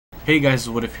Hey guys,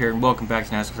 it's Woodif here, and welcome back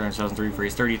to NASCAR 2003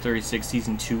 Race 3036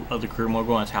 Season 2 of the career mode.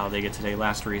 We're going to Talladega today.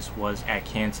 Last race was at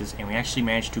Kansas, and we actually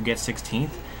managed to get 16th.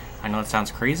 I know that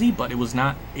sounds crazy, but it was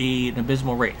not an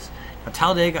abysmal race. At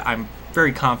Talladega, I'm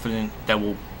very confident that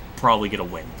we'll probably get a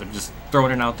win. I'm just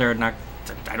throwing it out there.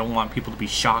 I don't want people to be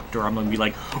shocked, or I'm going to be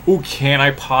like, oh, can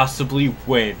I possibly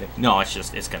win? No, it's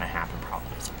going to happen probably.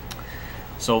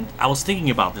 So I was thinking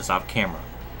about this off camera,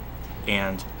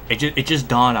 and it just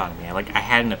dawned on me. I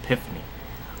had an epiphany.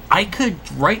 I could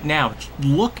right now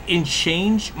look and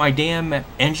change my damn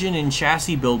engine and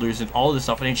chassis builders and all this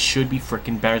stuff, and it should be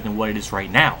freaking better than what it is right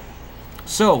now.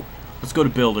 So let's go to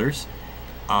builders.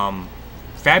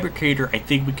 Fabricator, I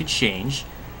think we could change,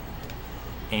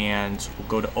 and we'll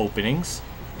go to openings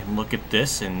and look at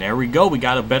this, and there we go. We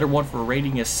got a better one for a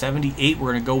rating of 78.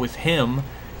 We're gonna go with him.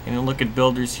 And then look at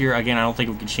builders here. Again, I don't think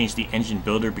we can change the engine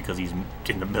builder because he's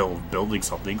in the middle of building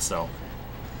something. So,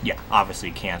 yeah, obviously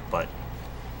you can't. But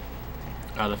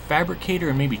the fabricator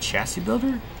and maybe chassis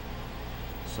builder.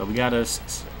 So we got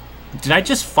us. Did I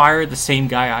just fire the same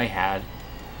guy I had?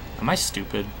 Am I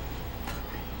stupid?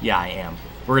 Yeah, I am.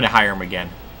 We're gonna hire him again.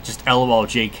 Just LOL,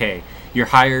 JK. You're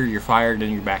hired. You're fired.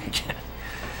 Then you're back again.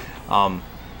 But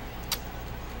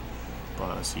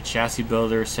let's see, chassis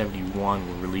builder 71.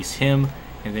 We'll release him.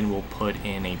 And then we'll put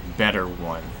in a better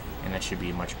one, and that should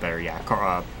be much better. Yeah,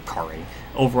 car rating.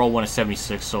 Overall one is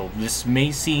 76, so this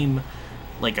may seem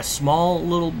like a small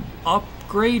little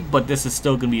upgrade, but this is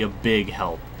still going to be a big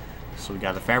help. So we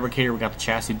got the fabricator, we got the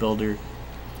chassis builder,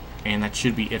 and that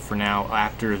should be it for now.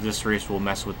 After this race, we'll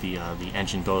mess with the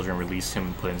engine builder and release him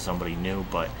and put in somebody new.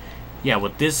 But yeah,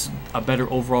 with this, a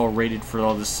better overall rated for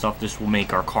all this stuff, this will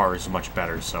make our cars much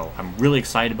better. So I'm really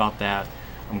excited about that.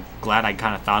 I'm glad I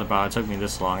kind of thought about it. It took me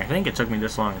this long. I think it took me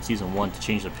this long in Season 1 to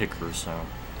change the pit crew, so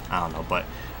I don't know. But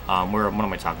what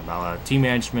am I talking about? Team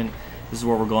management, this is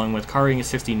what we're going with. Car rating is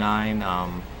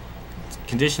 69.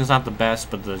 Condition's not the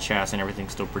best, but the chassis and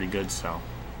everything's still pretty good, so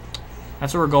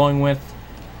that's what we're going with.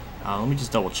 Let me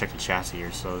just double check the chassis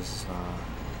here, so this,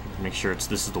 make sure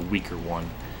this is the weaker one.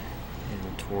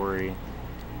 Inventory.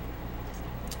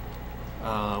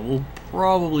 We'll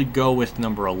probably go with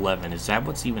number 11. Is that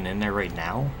what's even in there right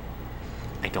now?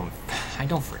 I don't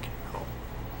freaking know.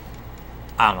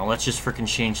 I don't know. Let's just freaking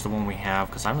change the one we have,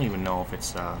 because I don't even know if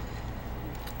it's,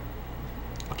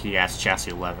 okay, yeah, it's chassis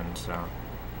 11, so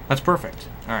that's perfect.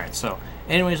 Alright, so,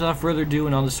 anyways, without further ado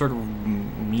and all this sort of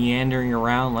meandering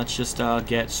around, let's just,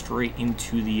 get straight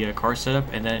into the car setup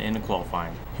and then into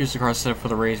qualifying. Here's the car setup for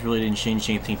the race. Really didn't change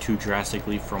anything too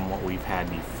drastically from what we've had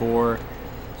before.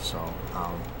 So,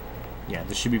 yeah,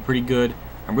 this should be pretty good.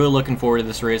 I'm really looking forward to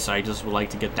this race. I just would like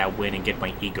to get that win and get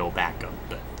my ego back up.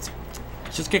 But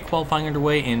let's just get qualifying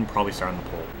underway and probably start on the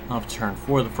pole. Off turn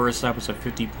 4, the first lap was at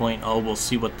 50.0. We'll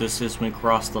see what this is when we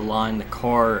cross the line. The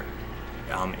car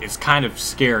is kind of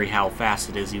scary how fast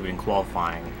it is even in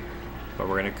qualifying. But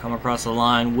we're going to come across the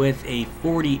line with a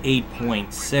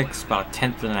 48.6, about a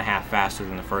tenth and a half faster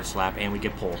than the first lap, and we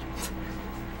get pole.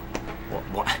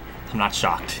 What? I'm not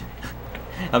shocked.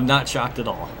 I'm not shocked at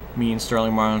all. Me and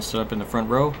Sterling Marlin stood up in the front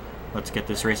row. Let's get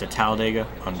this race at Talladega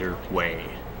underway.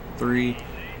 3,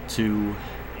 2,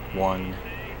 1.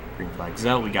 Green flag's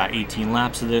out. We got 18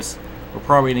 laps of this. We're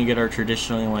probably going to get our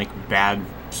traditionally bad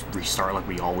restart like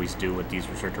we always do with these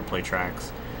restrictor play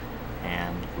tracks.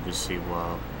 And we'll just see,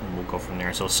 we'll go from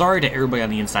there. So sorry to everybody on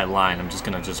the inside line. I'm just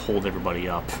going to hold everybody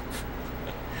up.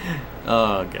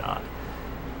 Oh, God.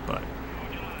 But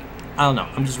I don't know.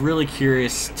 I'm just really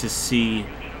curious to see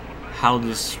how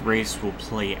this race will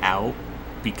play out,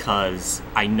 because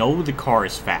I know the car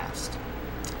is fast,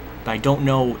 but I don't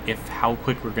know if how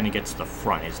quick we're going to get to the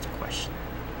front is the question.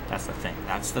 That's the thing.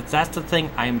 That's the thing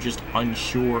I am just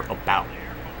unsure about.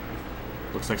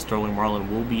 Looks like Sterling Marlin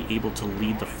will be able to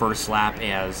lead the first lap,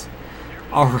 as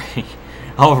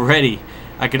already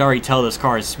I could already tell this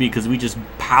car is speed because we just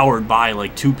powered by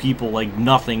like 2 people like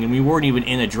nothing, and we weren't even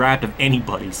in a draft of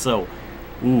anybody. So,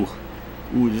 ooh,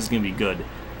 this is gonna be good.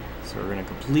 So we're gonna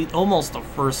complete almost the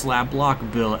first lap block.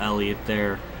 Bill Elliott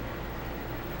there.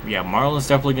 Yeah, Marlin's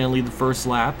definitely gonna lead the first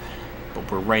lap, but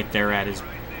we're right there at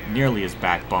nearly his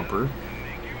back bumper.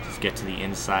 Just get to the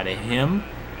inside of him,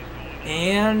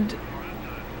 and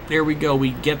there we go.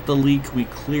 We get the leak. We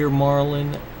clear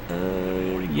Marlin.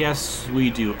 Yes, we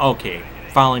do. Okay.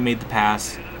 Finally made the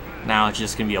pass. Now it's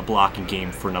just going to be a blocking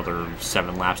game for another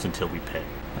 7 laps until we pit.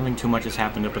 Nothing too much has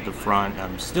happened up at the front.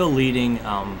 I'm still leading.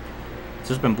 It's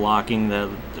just been blocking.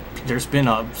 There's been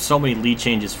so many lead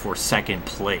changes for second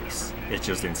place. It's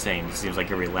just insane. It seems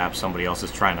like every lap somebody else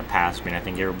is trying to pass me, and I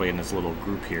think everybody in this little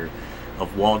group here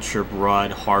of Waltrip,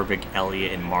 Rudd, Harvick,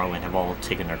 Elliott, and Marlin have all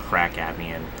taken their crack at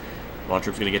me, and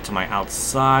Waltrip's going to get to my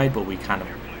outside, but we kind of,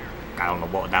 I don't know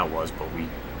what that was, but we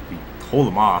pulled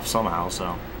him off somehow,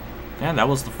 so. Yeah, that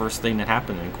was the first thing that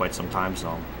happened in quite some time,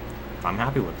 so I'm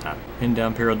happy with that. Pinned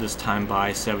down Pirro this time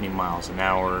by 70 miles an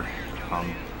hour.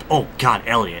 Oh, God,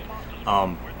 Elliott.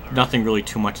 Nothing really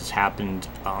too much has happened,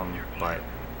 but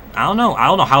I don't know. I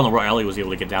don't know how in the world Elliott was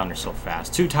able to get down there so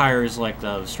fast. 2 tires, like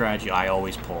the strategy I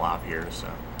always pull out here, so.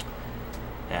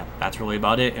 Yeah, that's really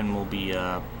about it, and we'll be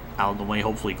out of the way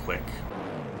hopefully quick.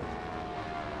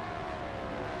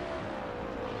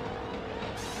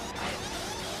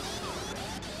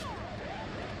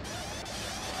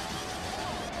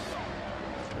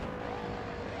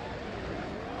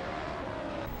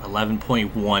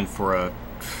 .1 for a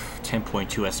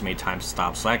 10.2 estimated time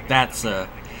stop. So that's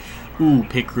ooh,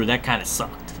 pit crew, that kind of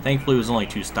sucked. Thankfully it was only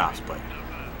 2 stops, but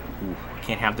ooh,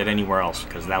 can't have that anywhere else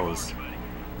because that was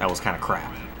kind of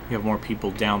crap. We have more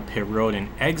people down pit road and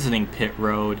exiting pit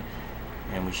road,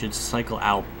 and we should cycle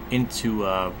out into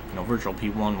virtual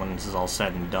P1 when this is all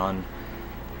said and done.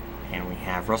 And we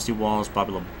have Rusty Walls,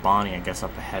 Bobby Labonte, I guess,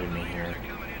 up ahead of me here.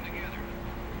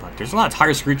 But there's a lot of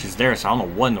tire screeches there, so I don't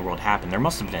know what in the world happened. There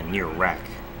must have been a near wreck,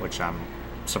 which I'm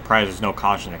surprised there's no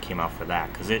caution that came out for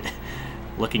that, because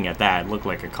looking at that, it looked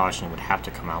like a caution would have to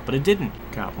come out, but it didn't.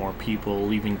 Got more people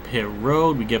leaving pit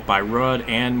road. We get by Rudd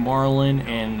and Marlin,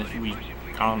 and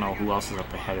I don't know who else is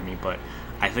up ahead of me, but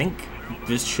I think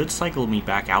this should cycle me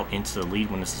back out into the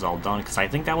lead when this is all done, because I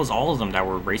think that was all of them that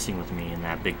were racing with me in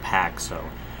that big pack, so.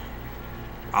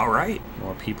 Alright,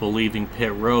 more people leaving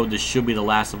pit road. This should be the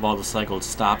last of all the cycled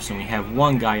stops, and we have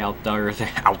one guy out there.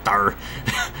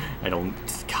 I don't,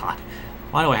 God,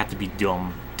 why do I have to be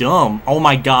dumb? Dumb? Oh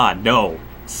my God, no,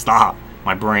 stop.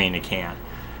 My brain, it can't.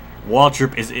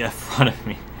 Waltrip is in front of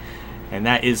me, and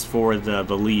that is for the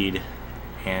lead,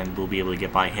 and we'll be able to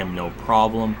get by him no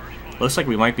problem. Looks like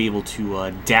we might be able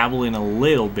to dabble in a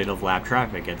little bit of lap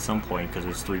traffic at some point, because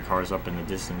there's 3 cars up in the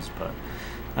distance, but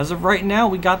as of right now,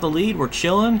 we got the lead. We're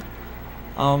chilling.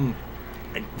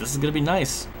 This is gonna be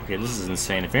nice. Okay, this is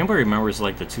insane. If anybody remembers,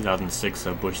 like the 2006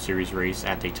 Busch Series race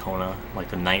at Daytona, like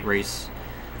the night race,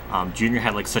 Junior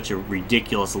had like such a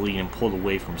ridiculous lead and pulled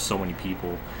away from so many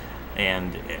people,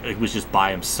 and it was just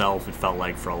by himself. It felt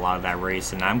like for a lot of that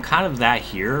race, and I'm kind of that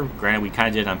here. Granted, we kind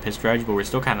of did it on pit strategy, but we're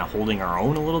still kind of holding our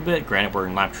own a little bit. Granted, we're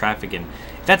in lap traffic, and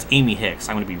if that's Amy Hicks,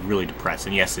 I'm gonna be really depressed.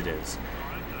 And yes, it is.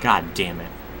 God damn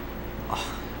it.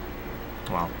 Oh.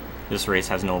 Well, this race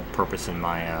has no purpose in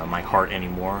my my heart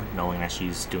anymore, knowing that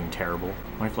she's doing terrible.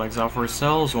 White flags out for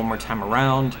ourselves one more time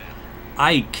around.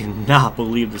 I cannot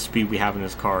believe the speed we have in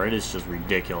this car. It is just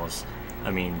ridiculous.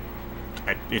 I mean,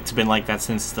 it's been like that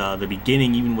since the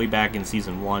beginning, even way back in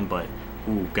Season 1, but,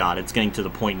 ooh, God, it's getting to the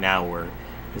point now where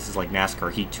this is like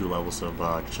NASCAR Heat 2 levels of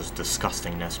just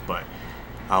disgustingness, but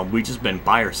we've just been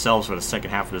by ourselves for the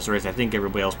second half of this race. I think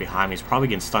everybody else behind me is probably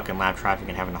getting stuck in lap traffic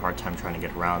and having a hard time trying to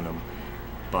get around them.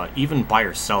 But even by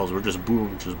ourselves, we're just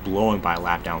blowing by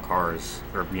lap down cars,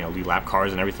 or lead lap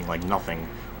cars and everything like nothing.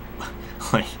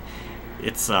 Like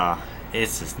it's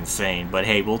just insane. But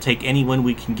hey, we'll take any win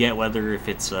we can get, whether if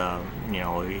it's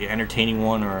entertaining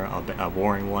one or a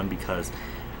boring one, because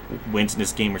wins in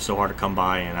this game are so hard to come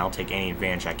by, and I'll take any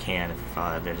advantage I can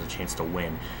if there's a chance to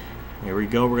win. Here we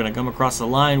go. We're gonna come across the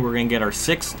line. We're gonna get our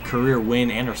 6th career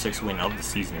win and our 6th win of the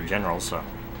season in general. So.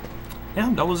 Yeah,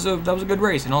 that was a good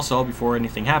race. And also, before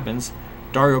anything happens,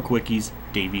 Dario Quickie's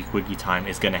Davey Quickie time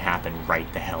is going to happen right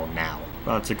the hell now.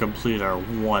 About to complete our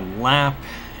 1 lap,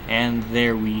 and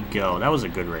there we go. That was a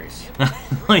good race.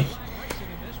 Like,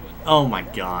 oh my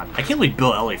God. I can't believe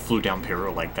Bill Elliott flew down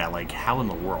Pirro like that. Like, how in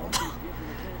the world?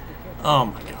 Oh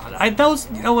my God.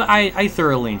 I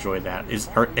thoroughly enjoyed that.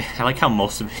 I like how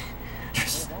most of it,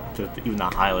 just, even the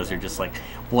highlights are just like,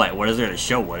 what is there to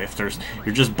show? What if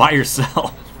you're just by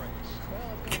yourself?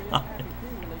 God.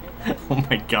 Oh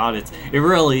my God, it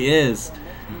really is.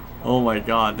 Oh my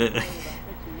God.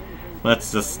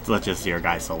 Let's just see our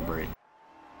guys celebrate.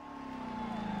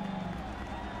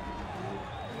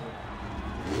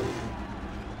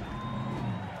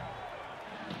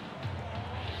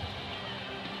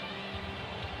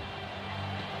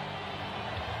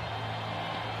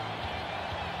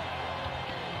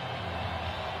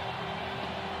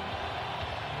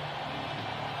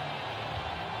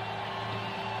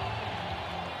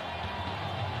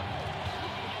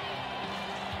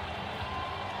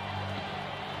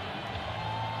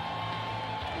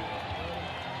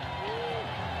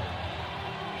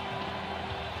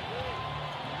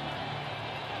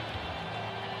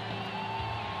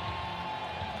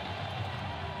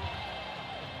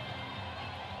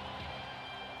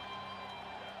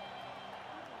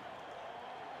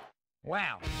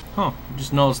 Wow. Huh,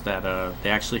 just noticed that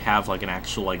they actually have like an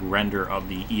actual like render of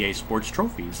the EA Sports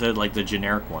trophy instead of like the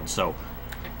generic one. So,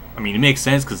 I mean, it makes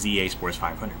sense because the EA Sports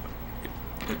 500,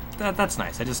 but that's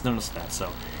nice. I just noticed that. So,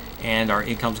 and our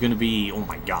income's going to be, oh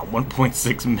my god,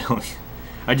 1.6 million.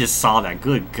 I just saw that.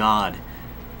 Good god.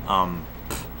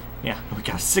 Yeah, we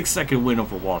got a 6-second win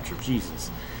over Walter. Jesus.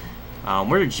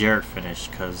 Where did Jarrett finish?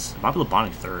 Because Bobby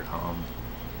Labonte 3rd.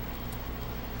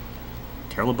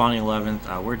 Terry Labonte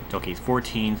 11th. Okay,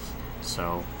 14th.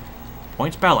 So,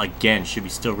 points battle again should be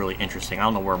still really interesting. I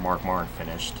don't know where Mark Martin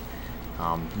finished.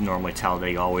 Normally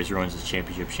Talladega always ruins his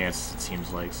championship chances, it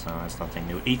seems like, so that's nothing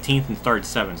new. 18th and 3rd,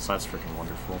 7th, so that's freaking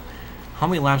wonderful. How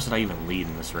many laps did I even lead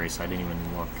in this race? I didn't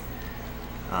even look.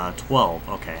 12.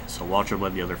 Okay, so Walter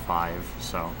led the other 5,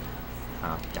 so,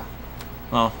 yeah.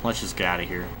 Well, let's just get out of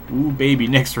here. Ooh, baby,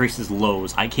 next race is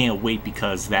Lowe's. I can't wait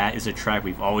because that is a track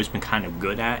we've always been kind of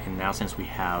good at, and now since we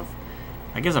have,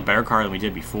 I guess, a better car than we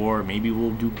did before, maybe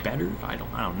we'll do better. I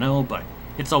don't know, but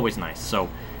it's always nice. So,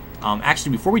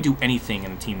 actually, before we do anything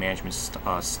in the team management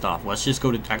stuff, let's just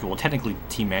go to, well, technically,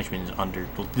 team management is under,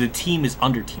 well, the team is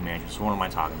under team management, so what am I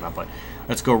talking about? But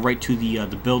let's go right to the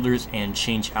builders and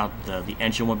change out the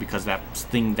engine one, because that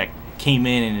thing that came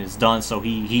in and is done, so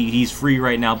he's free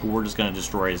right now, but we're just going to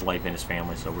destroy his life and his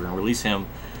family, so we're going to release him,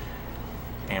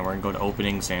 and we're going to go to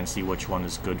openings and see which one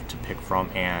is good to pick from,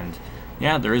 and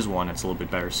yeah, there is one that's a little bit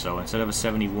better. So instead of a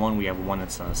 71, we have one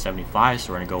that's 75,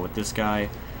 so we're going to go with this guy.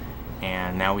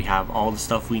 And now we have all the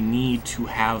stuff we need to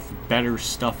have better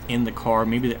stuff in the car.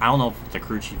 Maybe, I don't know if the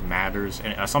crew chief matters,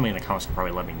 and somebody in the comments can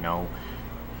probably let me know.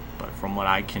 But from what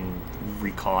I can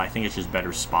recall, I think it's just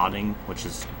better spotting, which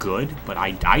is good, but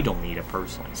I don't need it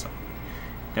personally. So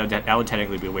that would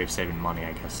technically be a way of saving money,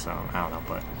 I guess. So I don't know,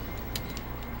 but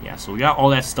yeah, so we got all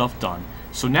that stuff done.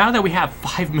 So now that we have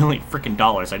 $5 million freaking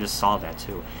dollars, I just saw that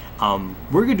too.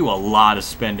 We're gonna do a lot of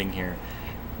spending here.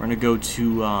 We're gonna go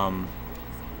to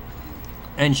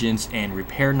engines and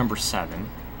repair number 7.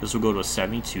 This will go to a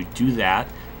 72. Do that.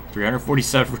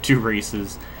 347 for 2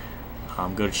 races.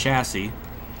 Go to chassis,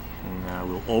 and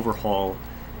we'll overhaul.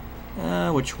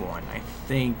 Which one? I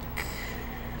think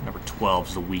number 12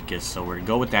 is the weakest, so we're gonna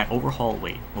go with that. Overhaul.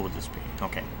 Wait, what would this be?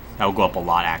 Okay, that will go up a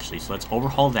lot actually. So let's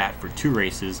overhaul that for 2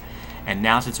 races. And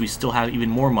now, since we still have even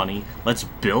more money, let's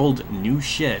build new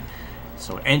shit.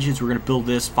 So engines, we're gonna build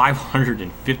this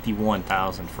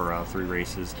 551,000 for 3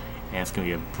 races. And it's going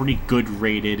to be a pretty good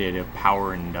rated at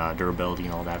power and durability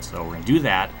and all that. So we're going to do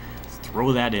that. Let's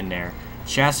throw that in there.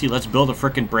 Chassis, let's build a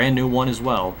freaking brand new one as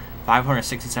well.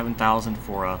 567,000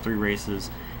 for 3 races.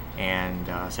 And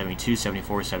 72,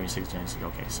 74, 76, 96.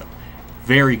 Okay, so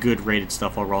very good rated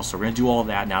stuff overall. So we're going to do all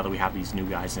that now that we have these new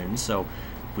guys in. So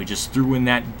we just threw in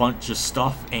that bunch of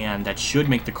stuff, and that should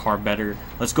make the car better.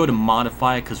 Let's go to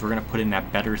modify, because we're going to put in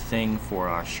that better thing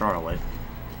for Charlotte.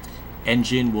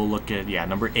 Engine, we'll look at, yeah,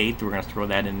 number 8, we're going to throw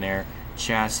that in there.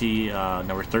 Chassis,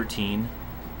 number 13.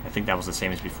 I think that was the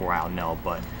same as before, I don't know,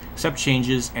 but accept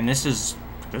changes, and this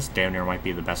damn near might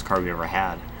be the best car we've ever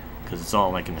had, because it's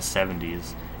all like in the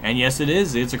 70s. And yes, it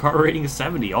is, it's a car rating of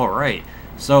 70, alright.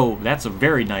 So that's a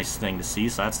very nice thing to see,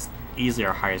 so that's easily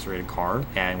our highest rated car,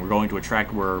 and we're going to a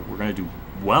track where we're going to do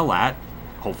well at,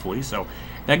 hopefully, so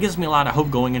that gives me a lot of hope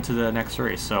going into the next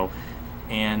race. So,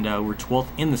 and we're 12th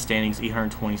in the standings,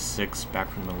 826 back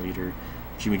from the leader.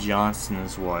 Jimmy Johnson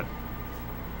is what,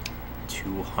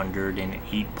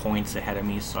 208 points ahead of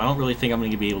me, so I don't really think I'm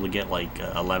going to be able to get like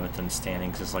 11th in the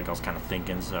standings, just like I was kind of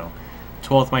thinking. So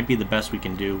 12th might be the best we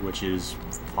can do, which is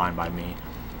fine by me.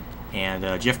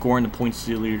 And Jeff Gordon, the points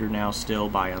leader now, still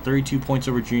by 32 points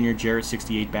over Junior. Jarrett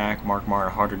 68 back, Mark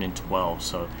Martin 112.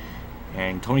 So,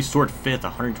 and Tony Stewart 5th,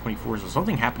 124. So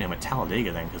something happened to him at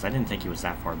Talladega then, because I didn't think he was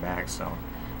that far back. So,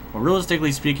 well,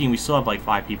 realistically speaking, we still have like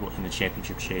 5 people in the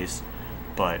championship chase,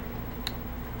 but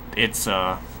it's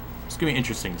gonna be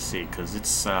interesting to see, because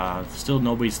it's still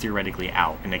nobody's theoretically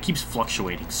out, and it keeps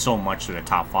fluctuating so much to the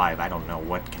top 5. I don't know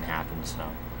what can happen.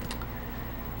 So,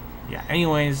 yeah.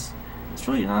 Anyways. It's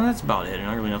really, no, that's about it. I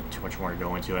don't really know too much more to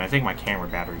go into. And I think my camera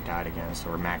battery died again, so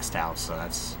we're maxed out. So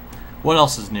that's what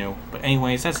else is new. But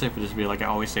anyways, that's it for this video. Like I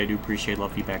always say, I do appreciate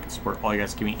love, feedback, and support. All you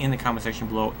guys give me in the comment section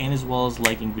below, and as well as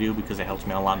liking the video, because it helps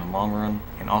me out a lot in the long run.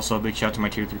 And also a big shout out to my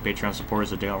tier 3 Patreon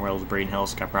supporters, Reynolds, Braydon Hill,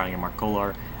 Scott Browning, and Mark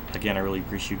Kolar. Again, I really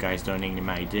appreciate you guys donating the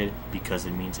amount you did, because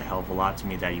it means a hell of a lot to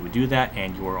me that you would do that,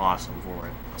 and you are awesome for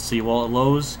it. I'll see you all at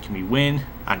Lowe's. Can we win?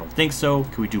 I don't think so.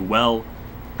 Can we do well?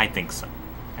 I think so.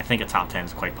 I think a top 10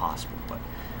 is quite possible, but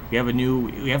we have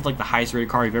like the highest rated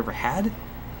car we've ever had,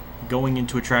 going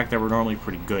into a track that we're normally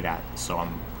pretty good at. So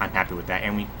I'm happy with that.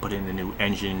 And we put in the new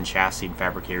engine, chassis, and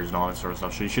fabricators and all that sort of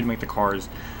stuff. So you should make the cars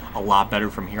a lot better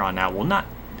from here on out. Well, not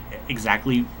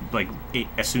exactly like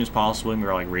as soon as possible.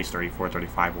 We're like race 34,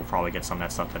 35. We'll probably get some of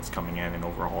that stuff that's coming in and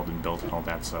overhauled and built and all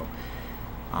that. So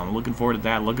I'm looking forward to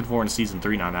that. Looking forward to season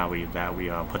 3 now that we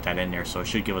put that in there. So it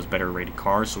should give us better rated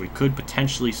cars. So we could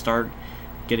potentially start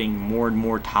getting more and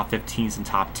more top 15s and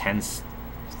top 10s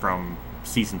from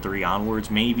season 3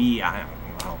 onwards. Maybe, I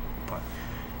don't know, but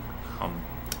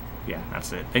yeah,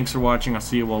 that's it. Thanks for watching. I'll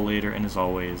see you all later, and as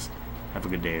always, have a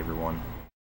good day, everyone.